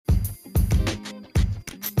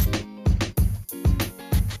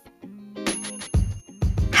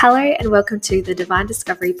Hello and welcome to the Divine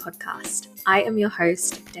Discovery Podcast. I am your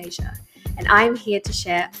host, Deja, and I am here to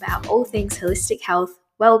share about all things holistic health,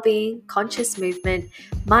 well-being, conscious movement,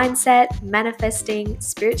 mindset, manifesting,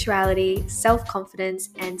 spirituality, self-confidence,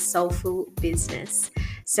 and soulful business.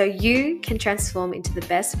 So you can transform into the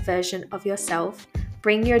best version of yourself,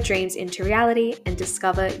 bring your dreams into reality, and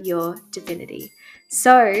discover your divinity.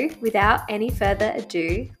 So without any further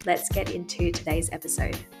ado, let's get into today's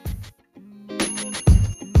episode.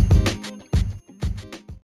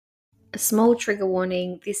 A small trigger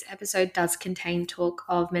warning, this episode does contain talk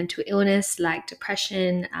of mental illness like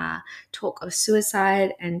depression, talk of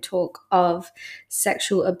suicide, and talk of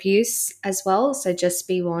sexual abuse as well. So just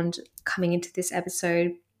be warned coming into this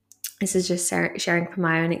episode. This is just sharing from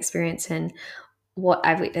my own experience and what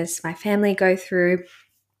I've witnessed my family go through.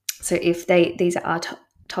 So if these are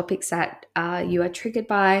topics that you are triggered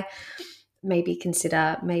by, maybe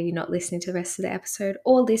consider maybe not listening to the rest of the episode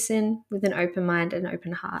or listen with an open mind and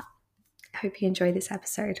open heart. I hope you enjoy this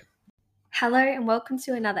episode. Hello and welcome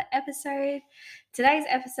to another episode. Today's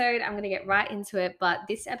episode, I'm going to get right into it, but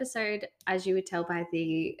this episode, as you would tell by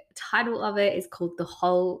the title of it, is called The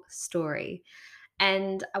Whole Story.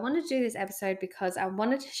 And I wanted to do this episode because I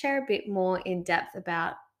wanted to share a bit more in depth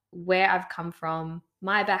about where I've come from,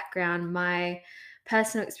 my background, my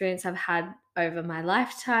personal experience I've had over my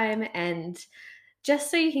lifetime, and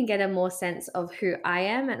just so you can get a more sense of who I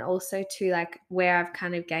am, and also to like where I've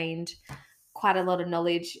kind of gained quite a lot of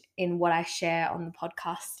knowledge in what I share on the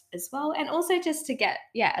podcast as well. And also just to get,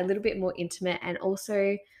 a little bit more intimate, and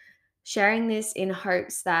also sharing this in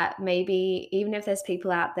hopes that maybe even if there's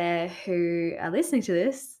people out there who are listening to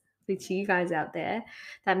this, with you guys out there,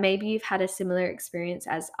 that maybe you've had a similar experience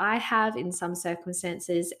as I have in some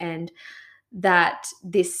circumstances, and that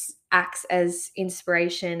this acts as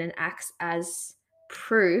inspiration and acts as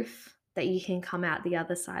proof that you can come out the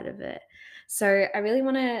other side of it. So I really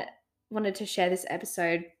wanted to share this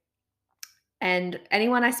episode, and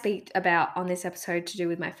anyone I speak about on this episode to do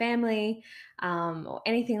with my family or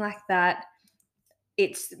anything like that,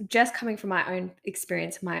 it's just coming from my own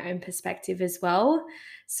experience, my own perspective as well.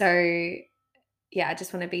 So I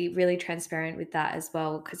just want to be really transparent with that as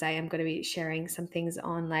well, because I am going to be sharing some things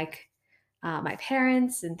on like my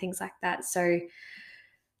parents and things like that. So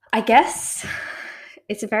I guess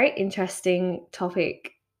it's a very interesting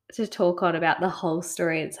topic to talk on about the whole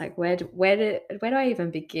story. It's like, where do I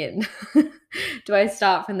even begin? Do I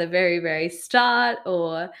start from the very, very start,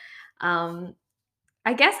 or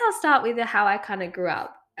I guess I'll start with how I kind of grew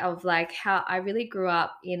up, of like how I really grew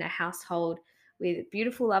up in a household with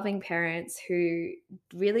beautiful, loving parents who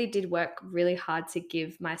really did work really hard to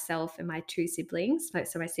give myself and my two siblings.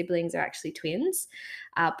 So my siblings are actually twins,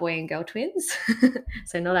 boy and girl twins,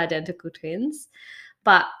 so not identical twins.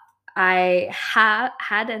 But I had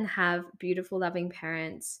and have beautiful, loving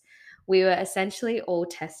parents. We were essentially all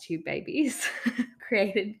test tube babies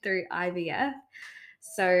created through IVF.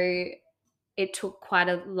 So it took quite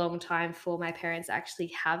a long time for my parents to actually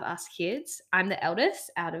have us kids. I'm the eldest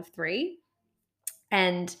out of three.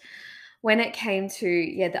 And when it came to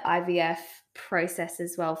the IVF process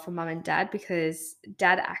as well for mum and dad, because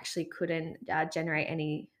dad actually couldn't generate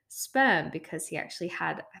any sperm because he actually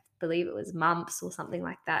had, I believe it was mumps or something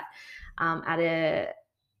like that, at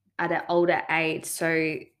an older age.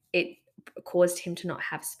 So it caused him to not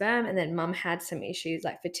have sperm, and then mum had some issues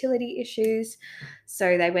like fertility issues,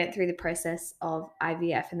 so they went through the process of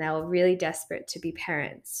IVF, and they were really desperate to be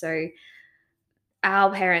parents. So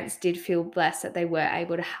our parents did feel blessed that they were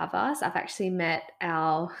able to have us. I've actually met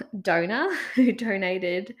our donor who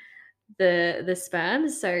donated the sperm,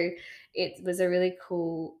 so it was a really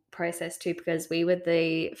cool process too, because we were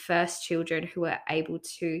the first children who were able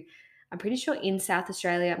to, I'm pretty sure in South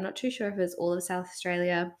Australia, I'm not too sure if it was all of South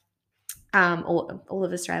Australia, or all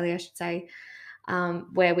of Australia I should say,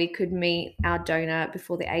 where we could meet our donor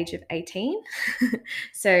before the age of 18.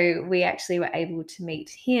 So we actually were able to meet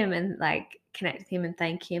him and like connect with him and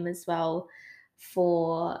thank him as well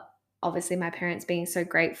for obviously my parents being so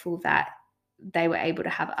grateful that they were able to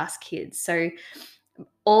have us kids. So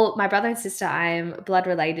all my brother and sister, I am blood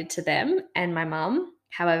related to them and my mum.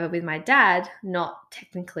 However, with my dad, not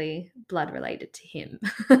technically blood related to him.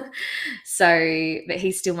 So, but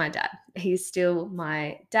he's still my dad. He's still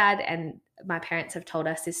my dad, and my parents have told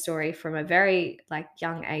us this story from a very like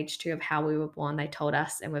young age too, of how we were born. They told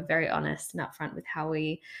us, and we're very honest and upfront with how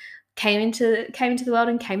we came into the world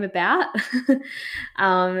and came about.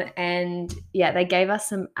 And they gave us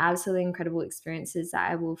some absolutely incredible experiences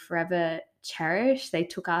that I will forever cherish. They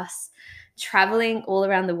took us traveling all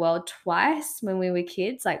around the world twice when we were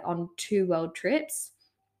kids, like on 2 world trips.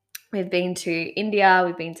 We've been to India,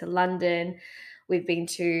 we've been to London, we've been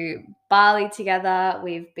to Bali together,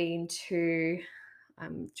 we've been to,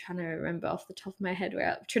 I'm trying to remember off the top of my head,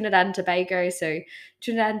 where Trinidad and Tobago. So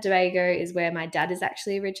Trinidad and Tobago is where my dad is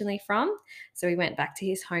actually originally from. So we went back to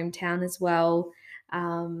his hometown as well.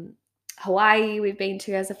 Hawaii, we've been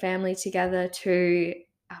to as a family together too.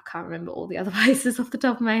 I can't remember all the other places off the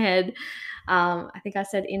top of my head. I think I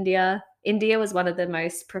said India. India was one of the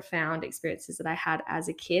most profound experiences that I had as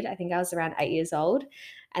a kid. I think I was around 8 years old,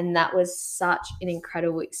 and that was such an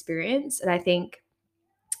incredible experience. And I think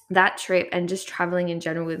that trip and just traveling in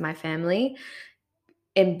general with my family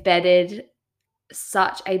embedded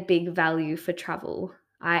such a big value for travel.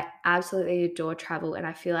 I absolutely adore travel, and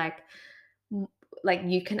I feel like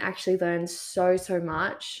you can actually learn so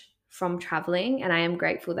much from traveling. And I am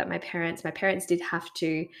grateful that my parents did have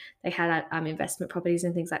to, they had investment properties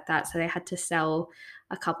and things like that, so they had to sell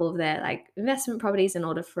a couple of their like investment properties in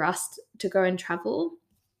order for us to go and travel.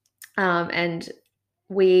 And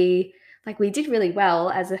we did really well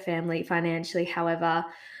as a family financially. However,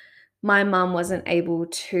 my mum wasn't able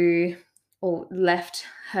to, or left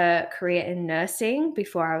her career in nursing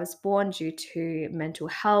before I was born due to mental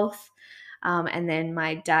health. And then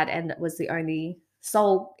my dad was the only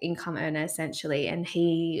sole income earner essentially, and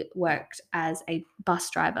he worked as a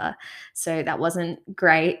bus driver. So that wasn't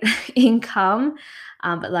great income.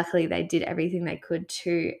 But luckily they did everything they could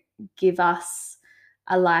to give us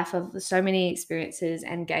a life of so many experiences,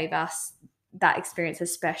 and gave us that experience,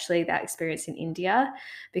 especially that experience in India,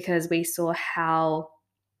 because we saw how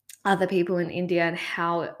other people in India, and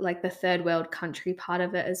how like the third world country part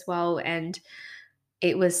of it as well. And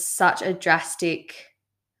it was such a drastic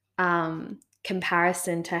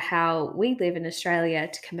comparison to how we live in Australia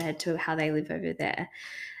to compared to how they live over there.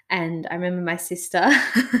 And I remember my sister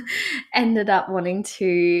ended up wanting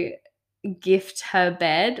to gift her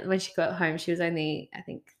bed when she got home. She was only, I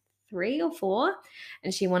think, 3 or 4,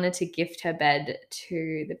 and she wanted to gift her bed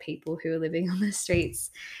to the people who were living on the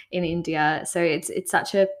streets in India. So it's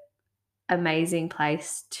such a amazing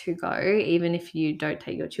place to go, even if you don't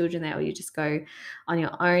take your children there or you just go on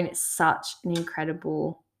your own. It's such an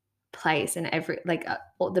incredible place, and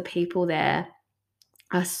all the people there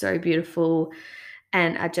are so beautiful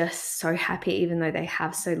and are just so happy, even though they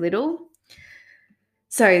have so little.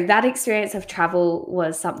 So that experience of travel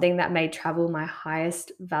was something that made travel my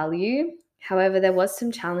highest value. However, there was some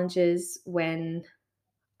challenges when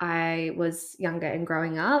I was younger and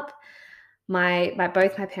growing up. My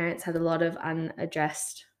both my parents had a lot of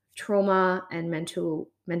unaddressed trauma and mental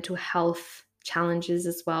health challenges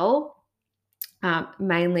as well,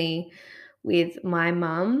 mainly with my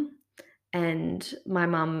mum. And my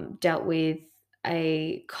mum dealt with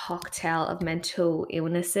a cocktail of mental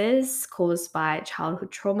illnesses caused by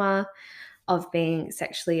childhood trauma, of being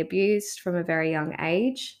sexually abused from a very young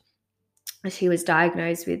age. She was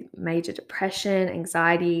diagnosed with major depression,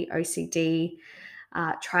 anxiety, OCD,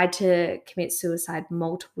 tried to commit suicide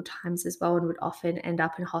multiple times as well, and would often end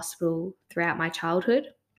up in hospital throughout my childhood.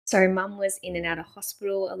 So, mum was in and out of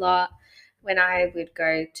hospital a lot. When I would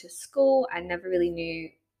go to school, I never really knew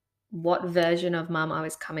what version of mum I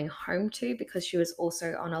was coming home to, because she was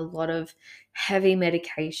also on a lot of heavy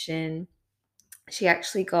medication. She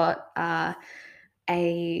actually got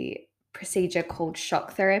a procedure called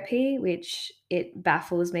shock therapy, which it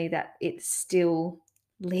baffles me that it's still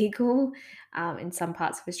legal in some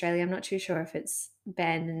parts of Australia. I'm not too sure if it's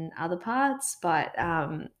banned in other parts, but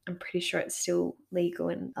I'm pretty sure it's still legal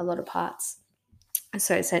in a lot of parts.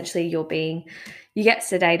 So essentially, you get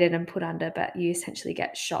sedated and put under, but you essentially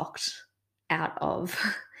get shocked out of.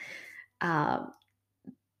 um,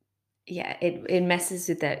 yeah, it messes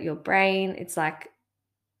with your brain. It's like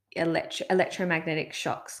electromagnetic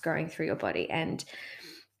shocks going through your body. And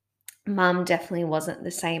mum definitely wasn't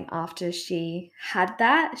the same after she had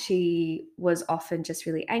that. She was often just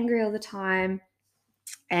really angry all the time,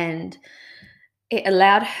 and it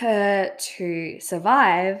allowed her to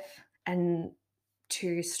survive and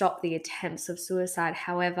to stop the attempts of suicide.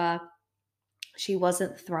 However, she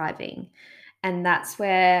wasn't thriving. And that's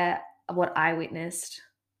where what I witnessed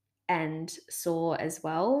and saw as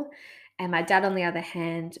well. And my dad, on the other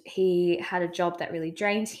hand, he had a job that really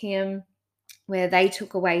drained him, where they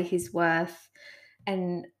took away his worth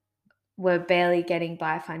and were barely getting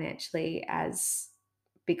by financially, as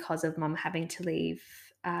because of mum having to leave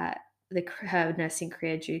her nursing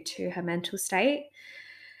career due to her mental state.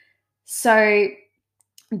 So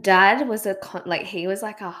dad was he was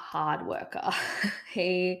like a hard worker.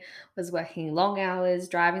 He was working long hours,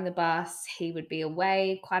 driving the bus. He would be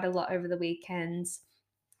away quite a lot over the weekends.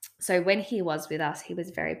 So when he was with us, he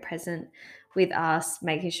was very present with us,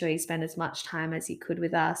 making sure he spent as much time as he could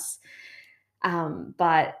with us.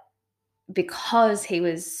 But because he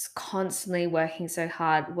was constantly working so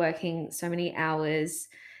hard, working so many hours,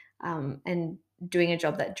 and doing a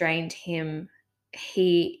job that drained him,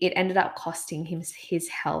 it ended up costing him his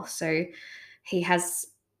health. So he has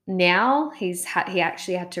he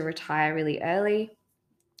actually had to retire really early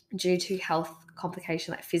due to health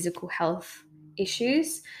complication, like physical health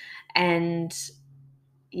issues. And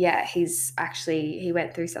yeah, he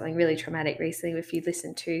went through something really traumatic recently. If you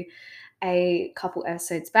listen to a couple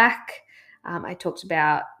episodes back, I talked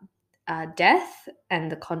about death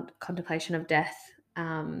and the contemplation of death.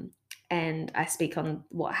 And I speak on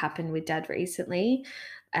what happened with Dad recently,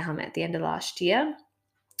 at the end of last year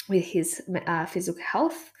with his physical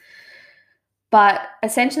health. But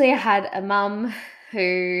essentially, I had a mum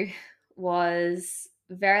who was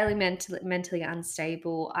very mentally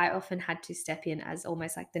unstable. I often had to step in as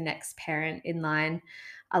almost like the next parent in line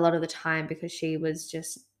a lot of the time because she was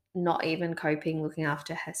just not even coping looking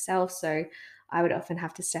after herself. So I would often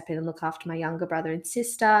have to step in and look after my younger brother and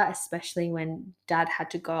sister, especially when Dad had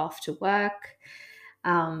to go off to work.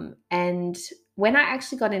 And when I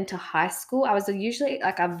actually got into high school, I was usually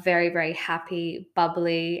like a very, very happy,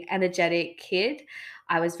 bubbly, energetic kid.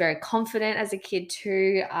 I was very confident as a kid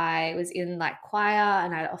too. I was in like choir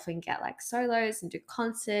and I'd often get like solos and do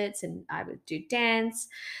concerts and I would do dance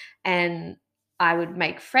and I would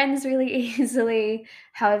make friends really easily.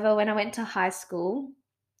 However, when I went to high school,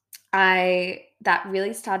 I that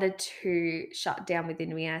really started to shut down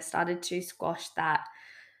within me. I started to squash that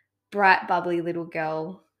bright, bubbly little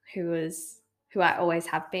girl who I always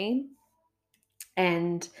have been.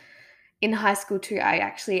 And in high school too, I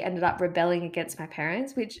actually ended up rebelling against my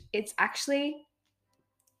parents, which it's actually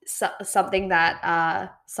something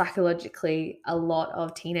that psychologically a lot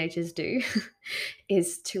of teenagers do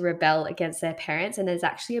is to rebel against their parents, and there's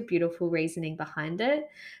actually a beautiful reasoning behind it.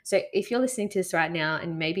 So if you're listening to this right now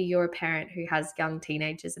and maybe you're a parent who has young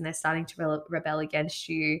teenagers and they're starting to rebel against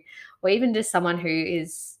you, or even just someone you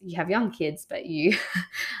have young kids but you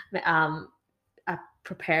are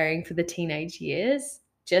preparing for the teenage years,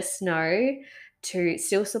 just know to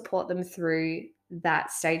still support them through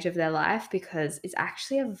that stage of their life because it's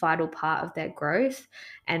actually a vital part of their growth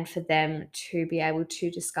and for them to be able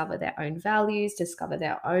to discover their own values, discover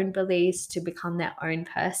their own beliefs, to become their own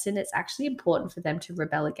person. It's actually important for them to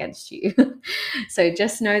rebel against you. So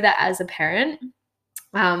just know that as a parent,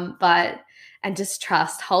 but and just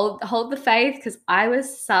hold the faith because I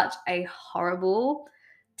was such a horrible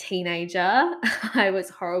teenager. I was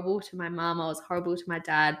horrible to my mom. I was horrible to my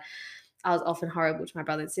dad. I was often horrible to my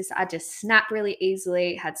brother and sister. I just snapped really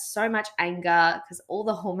easily, had so much anger because all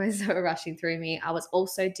the hormones that were rushing through me. I was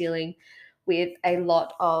also dealing with a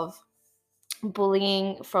lot of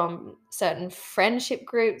bullying from certain friendship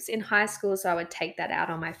groups in high school. So I would take that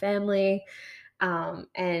out on my family.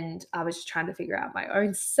 And I was just trying to figure out my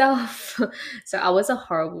own self. So I was a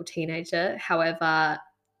horrible teenager. However,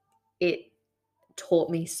 it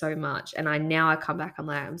taught me so much. And I come back, I'm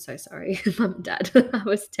like, I'm so sorry, mum and dad. I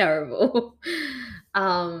was terrible.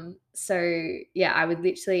 So yeah, I would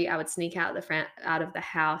sneak out of the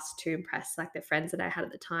house to impress like the friends that I had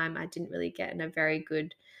at the time. I didn't really get in a very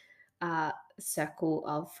good circle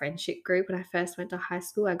of friendship group when I first went to high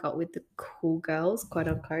school. I got with the cool girls, quote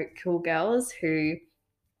unquote cool girls, who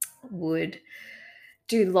would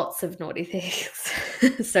do lots of naughty things.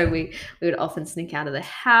 So we would often sneak out of the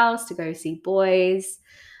house to go see boys.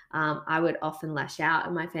 I would often lash out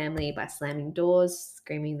at my family by slamming doors,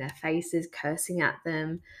 screaming their faces, cursing at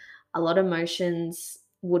them. A lot of emotions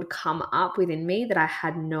would come up within me that I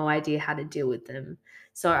had no idea how to deal with them.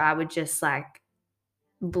 So I would just like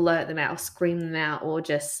blurt them out or scream them out or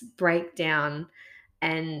just break down.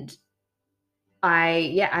 And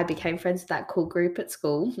I became friends with that cool group at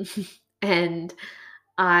school. And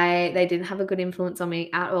they didn't have a good influence on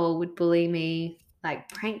me at all, would bully me, like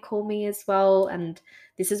prank call me as well. And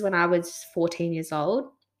this is when I was 14 years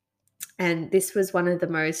old. And this was one of the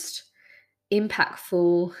most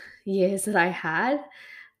impactful years that I had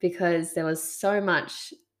because there was so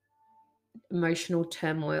much emotional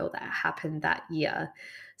turmoil that happened that year.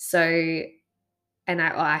 So, and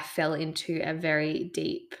I fell into a very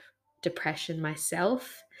deep depression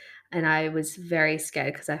myself. And I was very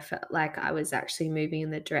scared because I felt like I was actually moving in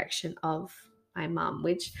the direction of my mum,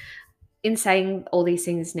 which in saying all these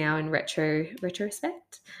things now in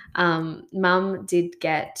retrospect, mum did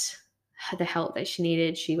get the help that she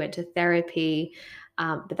needed. She went to therapy,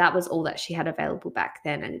 but that was all that she had available back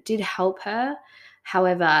then, and it did help her.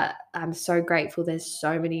 However, I'm so grateful there's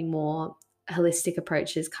so many more holistic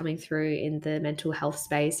approaches coming through in the mental health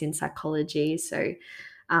space in psychology. So,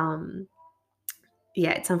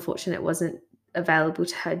 yeah, it's unfortunate it wasn't available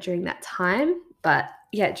to her during that time. But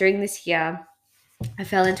yeah, during this year, I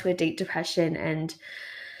fell into a deep depression, and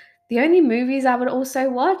the only movies I would also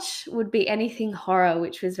watch would be anything horror,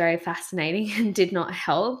 which was very fascinating and did not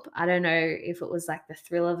help. I don't know if it was like the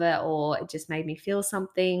thrill of it or it just made me feel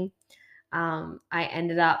something. I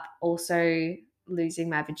ended up also losing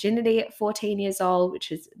my virginity at 14 years old, which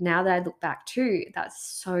is, now that I look back to,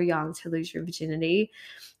 that's so young to lose your virginity.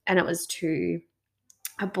 And it was to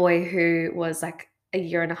a boy who was like a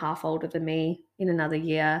year and a half older than me in another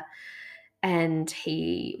year. And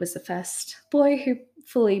he was the first boy who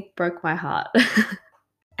fully broke my heart.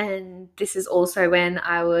 And this is also when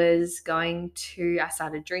I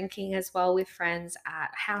started drinking as well with friends at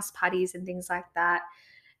house parties and things like that.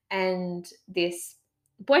 And this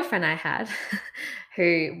boyfriend I had,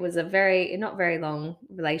 who was a not very long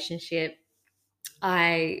relationship,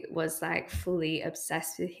 I was like fully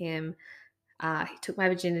obsessed with him. He took my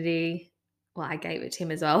virginity. Well, I gave it to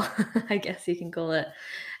him as well, I guess you can call it.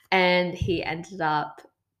 And he ended up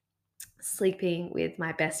sleeping with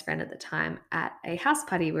my best friend at the time at a house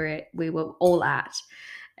party where we were all at.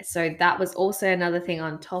 So that was also another thing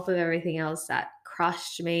on top of everything else that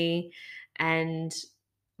crushed me, and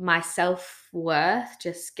my self-worth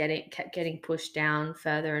just kept getting pushed down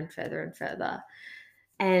further and further and further.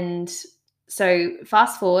 And so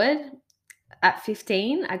fast forward, at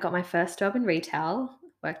 15, I got my first job in retail,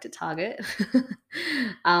 worked at Target.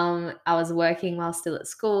 I was working while still at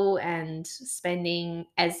school and spending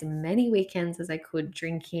as many weekends as I could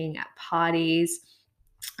drinking at parties.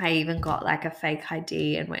 I even got like a fake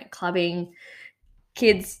ID and went clubbing.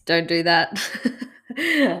 Kids, don't do that.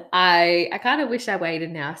 I kind of wish I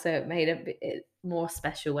waited now, so it made it more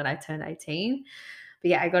special when I turned 18.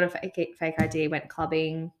 But yeah, I got a fake ID, went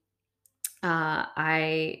clubbing.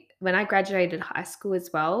 I When I graduated high school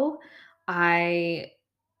as well, I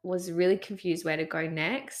was really confused where to go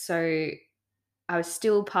next. So I was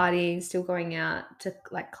still partying, still going out to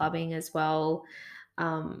like clubbing as well.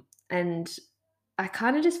 And I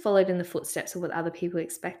kind of just followed in the footsteps of what other people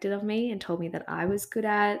expected of me and told me that I was good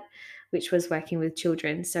at, which was working with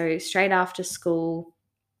children. So straight after school,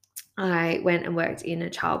 I went and worked in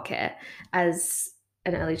a childcare as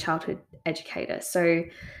an early childhood educator. So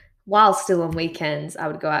while still on weekends, I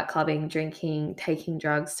would go out clubbing, drinking, taking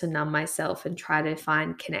drugs to numb myself and try to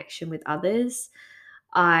find connection with others.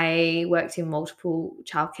 I worked in multiple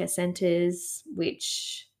childcare centers,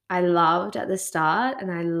 which I loved at the start,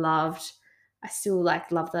 and I still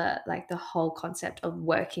love the whole concept of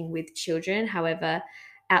working with children. However,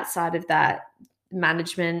 outside of that,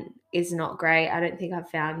 management is not great. I don't think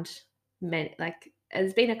I've found many, like,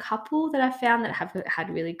 there's been a couple that I've found that have had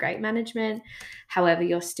really great management. However,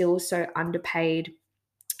 you're still so underpaid,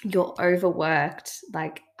 you're overworked,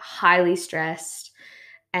 like highly stressed,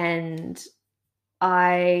 and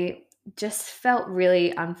I just felt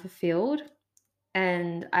really unfulfilled.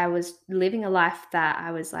 And I was living a life that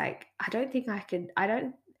I was like, I don't think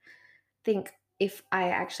if I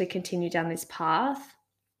actually continue down this path,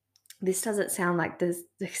 this doesn't sound like the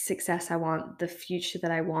success I want, the future that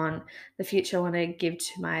I want, the future I want to give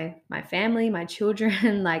to my family, my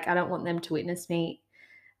children. Like, I don't want them to witness me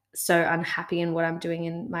so unhappy in what I'm doing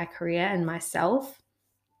in my career and myself.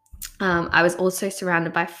 I was also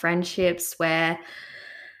surrounded by friendships where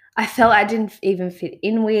I felt I didn't even fit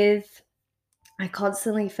in with. I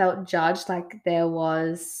constantly felt judged, like there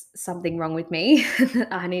was something wrong with me that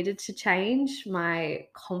I needed to change. My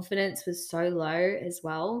confidence was so low as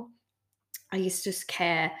well. I used to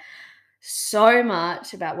care so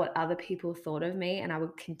much about what other people thought of me, and I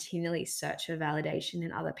would continually search for validation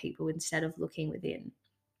in other people instead of looking within.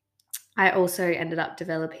 I also ended up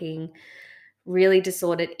developing really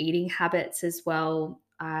disordered eating habits as well.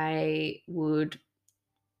 I would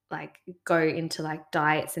like go into like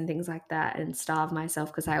diets and things like that and starve myself,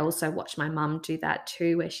 because I also watched my mum do that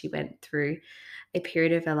too, where she went through a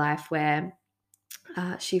period of her life where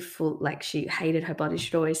she hated her body.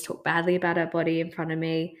 She'd always talk badly about her body in front of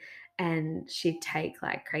me, and she'd take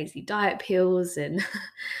like crazy diet pills and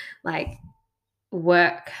like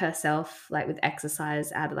work herself like with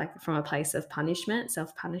exercise out of like from a place of punishment,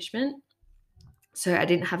 self-punishment. So I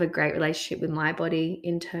didn't have a great relationship with my body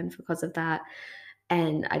in turn because of that.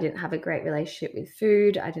 And I didn't have a great relationship with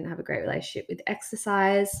food. I didn't have a great relationship with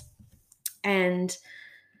exercise. And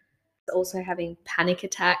also having panic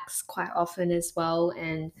attacks quite often as well,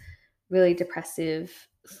 and really depressive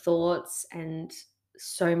thoughts, and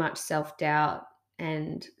so much self-doubt,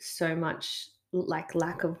 and so much like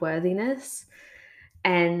lack of worthiness.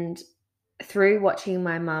 And through watching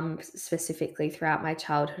my mum specifically throughout my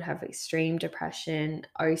childhood have extreme depression,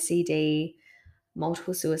 OCD,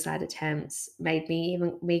 multiple suicide attempts, made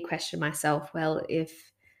me question myself, well,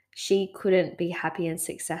 if she couldn't be happy and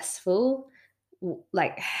successful,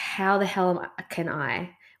 like how the hell can I?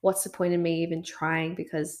 What's the point in me even trying?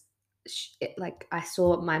 Because like I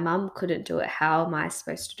saw my mum couldn't do it. How am I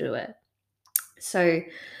supposed to do it? So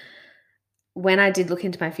when I did look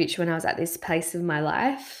into my future, when I was at this place of my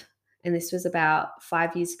life, and this was about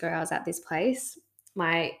 5 years ago, I was at this place.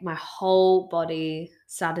 My whole body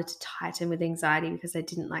started to tighten with anxiety because I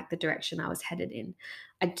didn't like the direction I was headed in.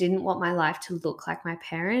 I didn't want my life to look like my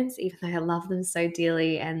parents, even though I love them so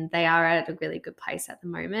dearly and they are at a really good place at the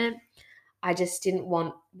moment. I just didn't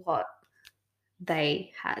want what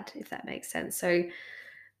they had, if that makes sense. So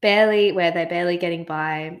they're barely getting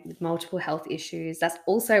by with multiple health issues. That's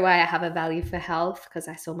also why I have a value for health, because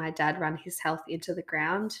I saw my dad run his health into the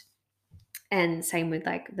ground. And same with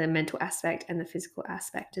like the mental aspect and the physical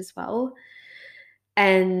aspect as well.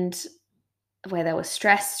 And where they were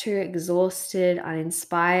stressed too, exhausted,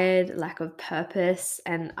 uninspired, lack of purpose.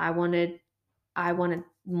 And I wanted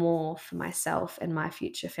more for myself and my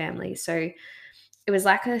future family. So it was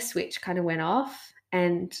like a switch kind of went off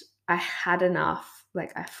and I had enough.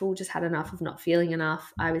 Like I full just had enough of not feeling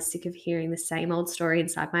enough. I was sick of hearing the same old story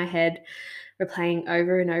inside my head, replaying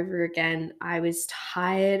over and over again. I was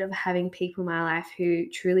tired of having people in my life who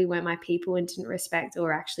truly weren't my people and didn't respect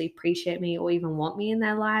or actually appreciate me or even want me in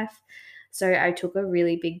their life. So I took a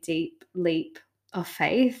really big, deep leap of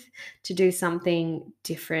faith to do something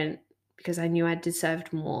different because I knew I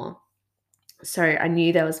deserved more. So I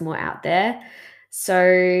knew there was more out there.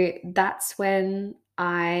 So that's when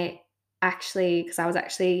I actually, because I was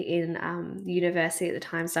actually in university at the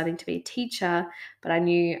time studying to be a teacher, but I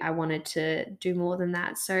knew I wanted to do more than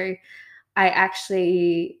that. So that's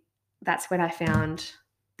when I found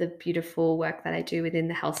the beautiful work that I do within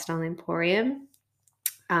the Health Style Emporium.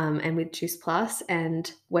 And with Juice Plus and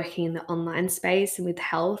working in the online space and with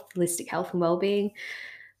health, holistic health and well-being,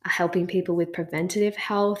 helping people with preventative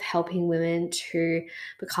health, helping women to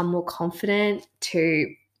become more confident,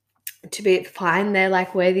 to find their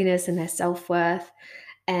like worthiness and their self-worth,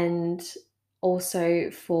 and also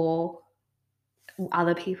for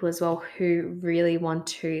other people as well who really want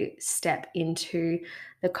to step into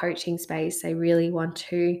the coaching space. They really want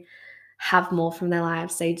to have more from their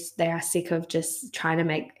lives. They are sick of just trying to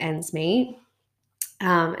make ends meet.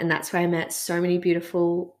 And that's where I met so many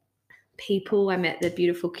beautiful people. I met the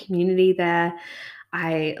beautiful community there.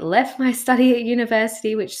 I left my study at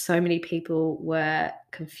university, which so many people were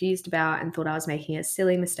confused about and thought I was making a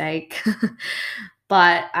silly mistake.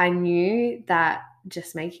 But I knew that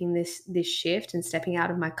just making this shift and stepping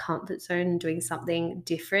out of my comfort zone and doing something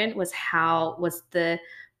different was the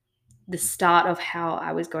start of how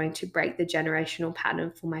I was going to break the generational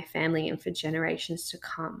pattern for my family and for generations to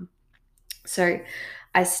come. So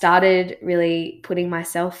I started really putting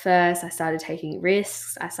myself first. I started taking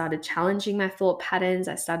risks. I started challenging my thought patterns.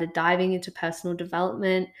 I started diving into personal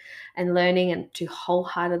development and learning and to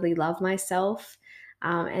wholeheartedly love myself.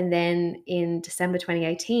 And then in December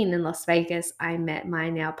 2018 in Las Vegas, I met my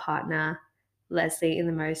now partner, Leslie, in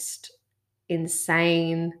the most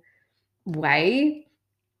insane way.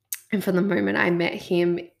 And from the moment I met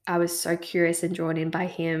him, I was so curious and drawn in by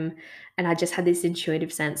him. And I just had this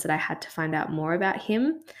intuitive sense that I had to find out more about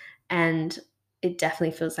him. And it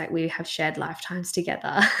definitely feels like we have shared lifetimes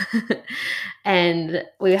together. And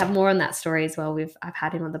we have more on that story as well. I've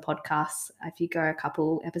had him on the podcast. If you go a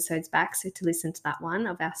couple episodes back, so to listen to that one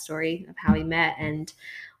of our story of how we met and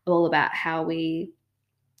all about how we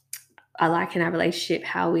are like in our relationship,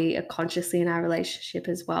 how we are consciously in our relationship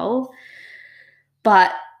as well.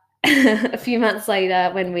 But a few months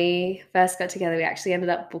later, when we first got together, we actually ended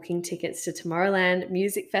up booking tickets to Tomorrowland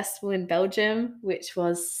Music Festival in Belgium, which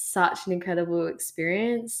was such an incredible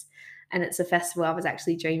experience. And it's a festival I was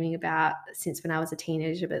actually dreaming about since when I was a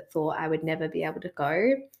teenager, but thought I would never be able to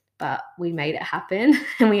go. But we made it happen.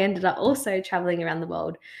 And we ended up also traveling around the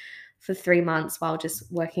world for 3 months while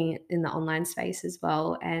just working in the online space as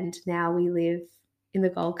well. And now we live in the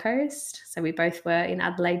Gold Coast. So we both were in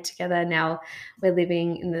Adelaide together. Now we're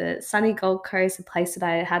living in the sunny Gold Coast, a place that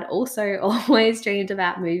I had also always dreamed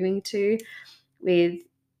about moving to, with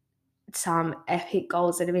some epic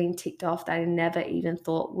goals that are being ticked off that I never even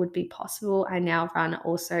thought would be possible. I now run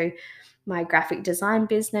also my graphic design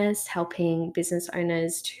business, helping business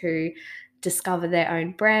owners to discover their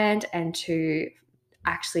own brand and to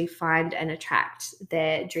actually find and attract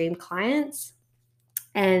their dream clients.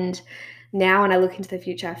 And now when I look into the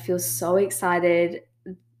future, I feel so excited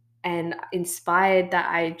and inspired that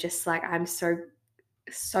I'm so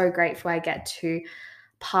grateful I get to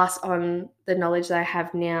pass on the knowledge that I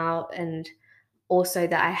have now, and also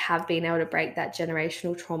that I have been able to break that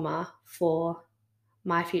generational trauma for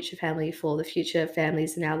my future family, for the future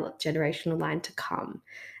families in our generational line to come,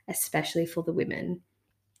 especially for the women.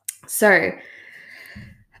 So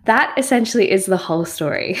that essentially is the whole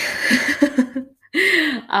story.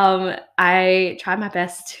 I try my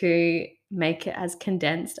best to make it as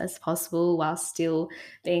condensed as possible while still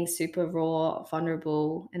being super raw,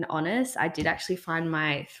 vulnerable, and honest. I did actually find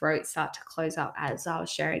my throat start to close up as I was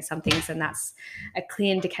sharing some things, and that's a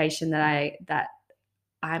clear indication that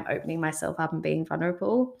I'm opening myself up and being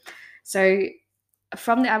vulnerable. So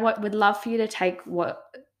from there, I would love for you to take what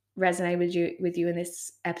resonated with you in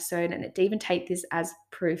this episode, and to even take this as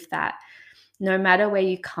proof that no matter where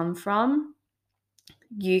you come from,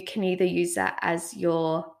 you can either use that as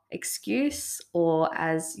your excuse or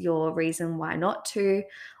as your reason why not to,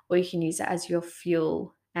 or you can use it as your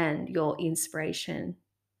fuel and your inspiration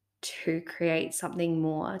to create something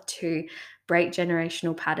more, to break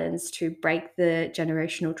generational patterns, to break the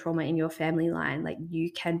generational trauma in your family line. Like,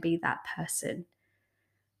 you can be that person.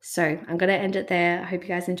 So I'm going to end it there. I hope you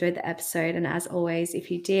guys enjoyed the episode. And as always,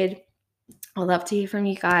 if you did, I'd love to hear from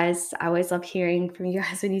you guys. I always love hearing from you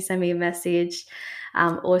guys when you send me a message,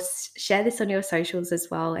 or share this on your socials as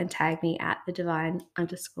well, and tag me at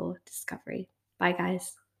 @thedivine_discovery. Bye,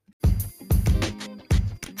 guys.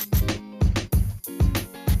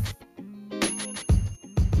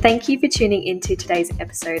 Thank you for tuning into today's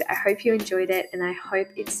episode. I hope you enjoyed it, and I hope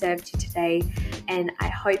it served you today, and I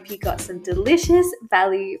hope you got some delicious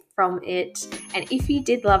value from it. And if you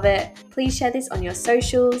did love it, please share this on your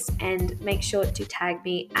socials and make sure to tag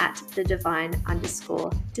me at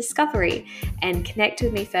 @thedivine_discovery and connect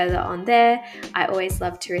with me further on there. I always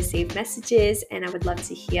love to receive messages, and I would love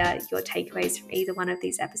to hear your takeaways from either one of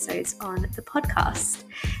these episodes on the podcast.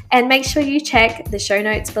 And make sure you check the show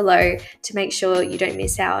notes below to make sure you don't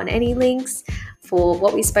miss out on any links for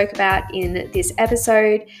what we spoke about in this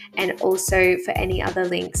episode, and also for any other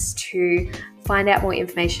links to find out more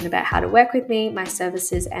information about how to work with me, my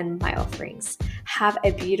services, and my offerings. Have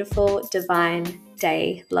a beautiful, divine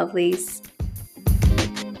day, lovelies.